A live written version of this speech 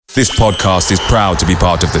This podcast is proud to be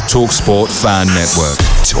part of the TalkSport Fan Network.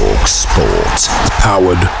 TalkSport.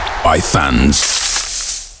 Powered by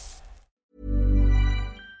fans.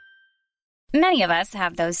 Many of us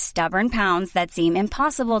have those stubborn pounds that seem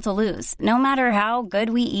impossible to lose, no matter how good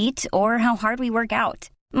we eat or how hard we work out.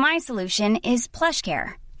 My solution is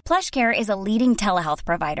PlushCare. PlushCare is a leading telehealth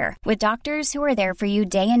provider with doctors who are there for you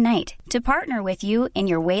day and night to partner with you in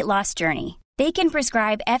your weight loss journey. They can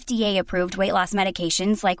prescribe FDA-approved weight loss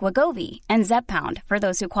medications like Wegovy and Zepbound for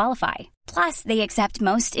those who qualify. Plus, they accept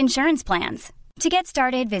most insurance plans. To get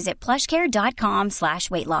started, visit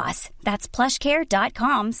plushcare.com/weightloss. That's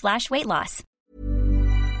plushcare.com/weightloss.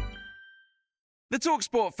 The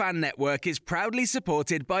TalkSport Fan Network is proudly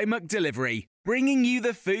supported by McDelivery, bringing you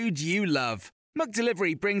the food you love.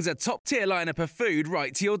 McDelivery brings a top-tier lineup of food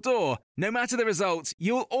right to your door. No matter the result,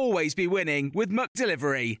 you'll always be winning with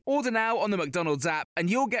McDelivery. Order now on the McDonald's app and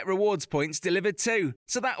you'll get rewards points delivered too.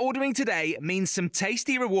 So that ordering today means some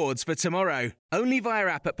tasty rewards for tomorrow. Only via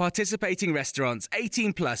app at participating restaurants.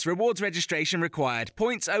 18 plus. Rewards registration required.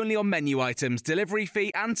 Points only on menu items. Delivery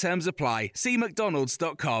fee and terms apply. See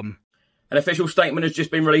mcdonalds.com. An official statement has just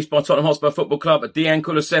been released by Tottenham Hotspur Football Club. Dejan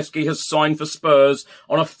Kulusevski has signed for Spurs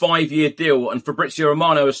on a 5-year deal, and Fabrizio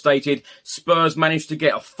Romano has stated Spurs managed to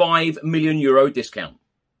get a €5 million discount.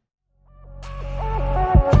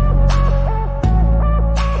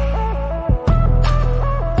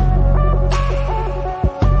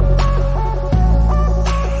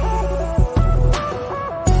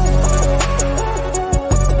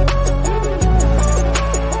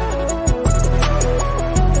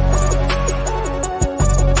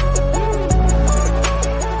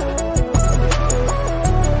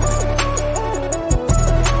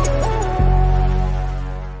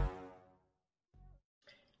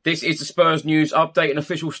 This is the Spurs news update. An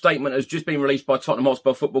official statement has just been released by Tottenham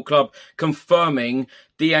Hotspur Football Club confirming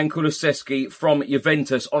Dejan Kulusevski from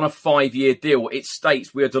Juventus on a 5-year deal. It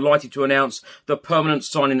states, we are delighted to announce the permanent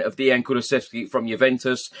signing of Dejan Kulusevski from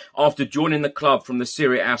Juventus after joining the club from the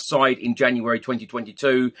Serie A side in January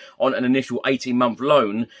 2022 on an initial 18-month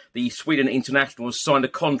loan. The Sweden international has signed a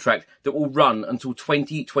contract that will run until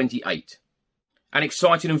 2028. An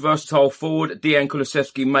exciting and versatile forward, Dejan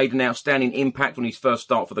Kulusevski made an outstanding impact on his first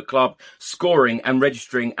start for the club, scoring and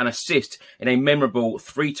registering an assist in a memorable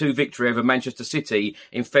 3-2 victory over Manchester City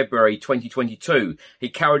in February 2022. He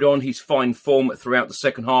carried on his fine form throughout the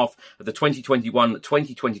second half of the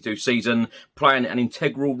 2021-2022 season, playing an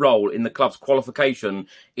integral role in the club's qualification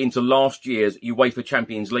into last year's UEFA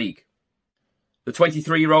Champions League. The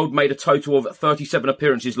 23-year-old made a total of 37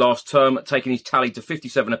 appearances last term, taking his tally to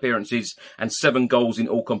 57 appearances and 7 goals in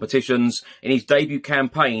all competitions. In his debut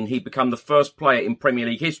campaign, he became the first player in Premier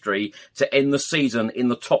League history to end the season in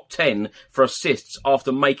the top 10 for assists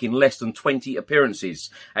after making less than 20 appearances.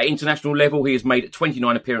 At international level, he has made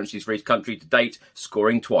 29 appearances for his country to date,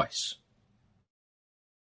 scoring twice.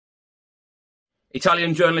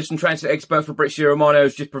 Italian journalist and transfer expert Fabrizio Romano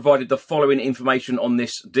has just provided the following information on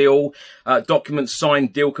this deal. Documents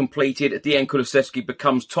signed, deal completed. Dejan Kulusevski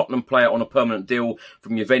becomes Tottenham player on a permanent deal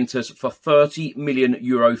from Juventus for €30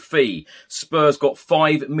 million fee. Spurs got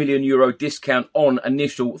 €5 million discount on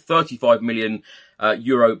initial €35 million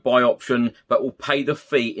buy option, but will pay the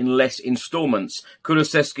fee in less instalments.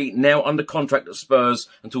 Kulusevski now under contract at Spurs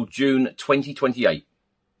until June 2028.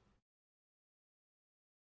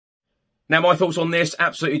 Now, my thoughts on this,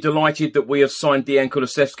 absolutely delighted that we have signed Dejan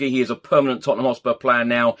Kulusevski. He is a permanent Tottenham Hotspur player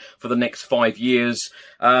now for the next 5 years.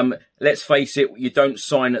 Let's face it, you don't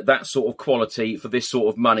sign that sort of quality for this sort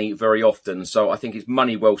of money very often. So I think it's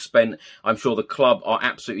money well spent. I'm sure the club are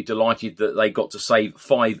absolutely delighted that they got to save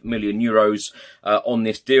 €5 million on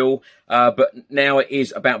this deal. But now it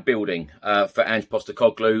is about building for Ange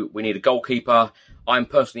Postecoglou. We need a goalkeeper. I'm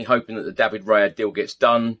personally hoping that the David Raya deal gets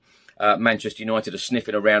done. Manchester United are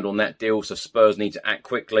sniffing around on that deal, so Spurs need to act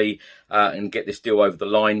quickly and get this deal over the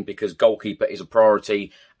line because goalkeeper is a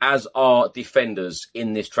priority, as are defenders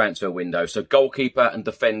in this transfer window. So goalkeeper and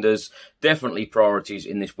defenders, definitely priorities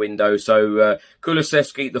in this window. So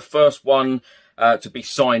Kulusevski, the first one to be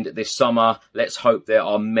signed this summer. Let's hope there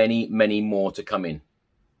are many, many more to come in.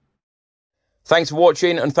 Thanks for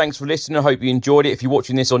watching and thanks for listening. I hope you enjoyed it. If you're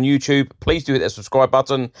watching this on YouTube, please do hit that subscribe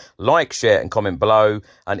button, like, share and comment below.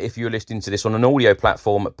 And if you're listening to this on an audio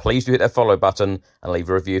platform, please do hit that follow button and leave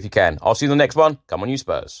a review if you can. I'll see you in the next one. Come on, you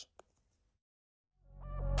Spurs.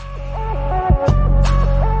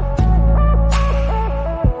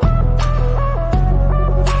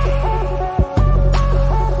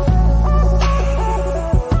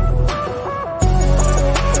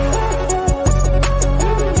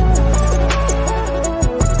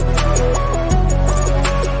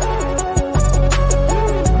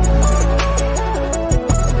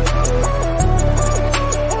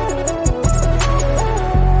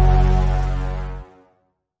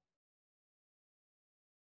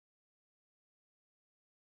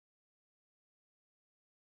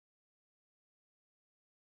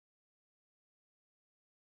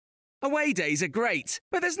 Away days are great,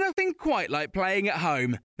 but there's nothing quite like playing at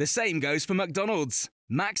home. The same goes for McDonald's.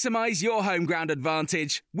 Maximise your home ground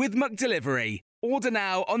advantage with McDelivery. Order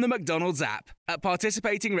now on the McDonald's app. At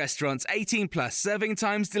participating restaurants, 18 plus serving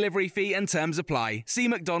times, delivery fee and terms apply. See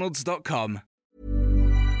mcdonalds.com.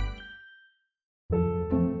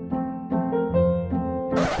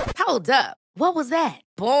 Hold up. What was that?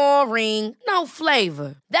 Boring. No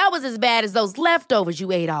flavor. That was as bad as those leftovers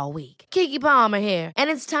you ate all week. Keke Palmer here. And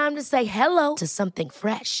it's time to say hello to something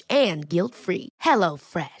fresh and guilt-free. Hello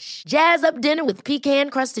Fresh. Jazz up dinner with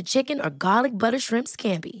pecan-crusted chicken or garlic butter shrimp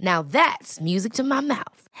scampi. Now that's music to my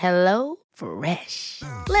mouth. Hello Fresh.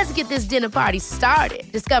 Let's get this dinner party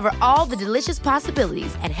started. Discover all the delicious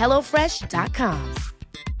possibilities at HelloFresh.com.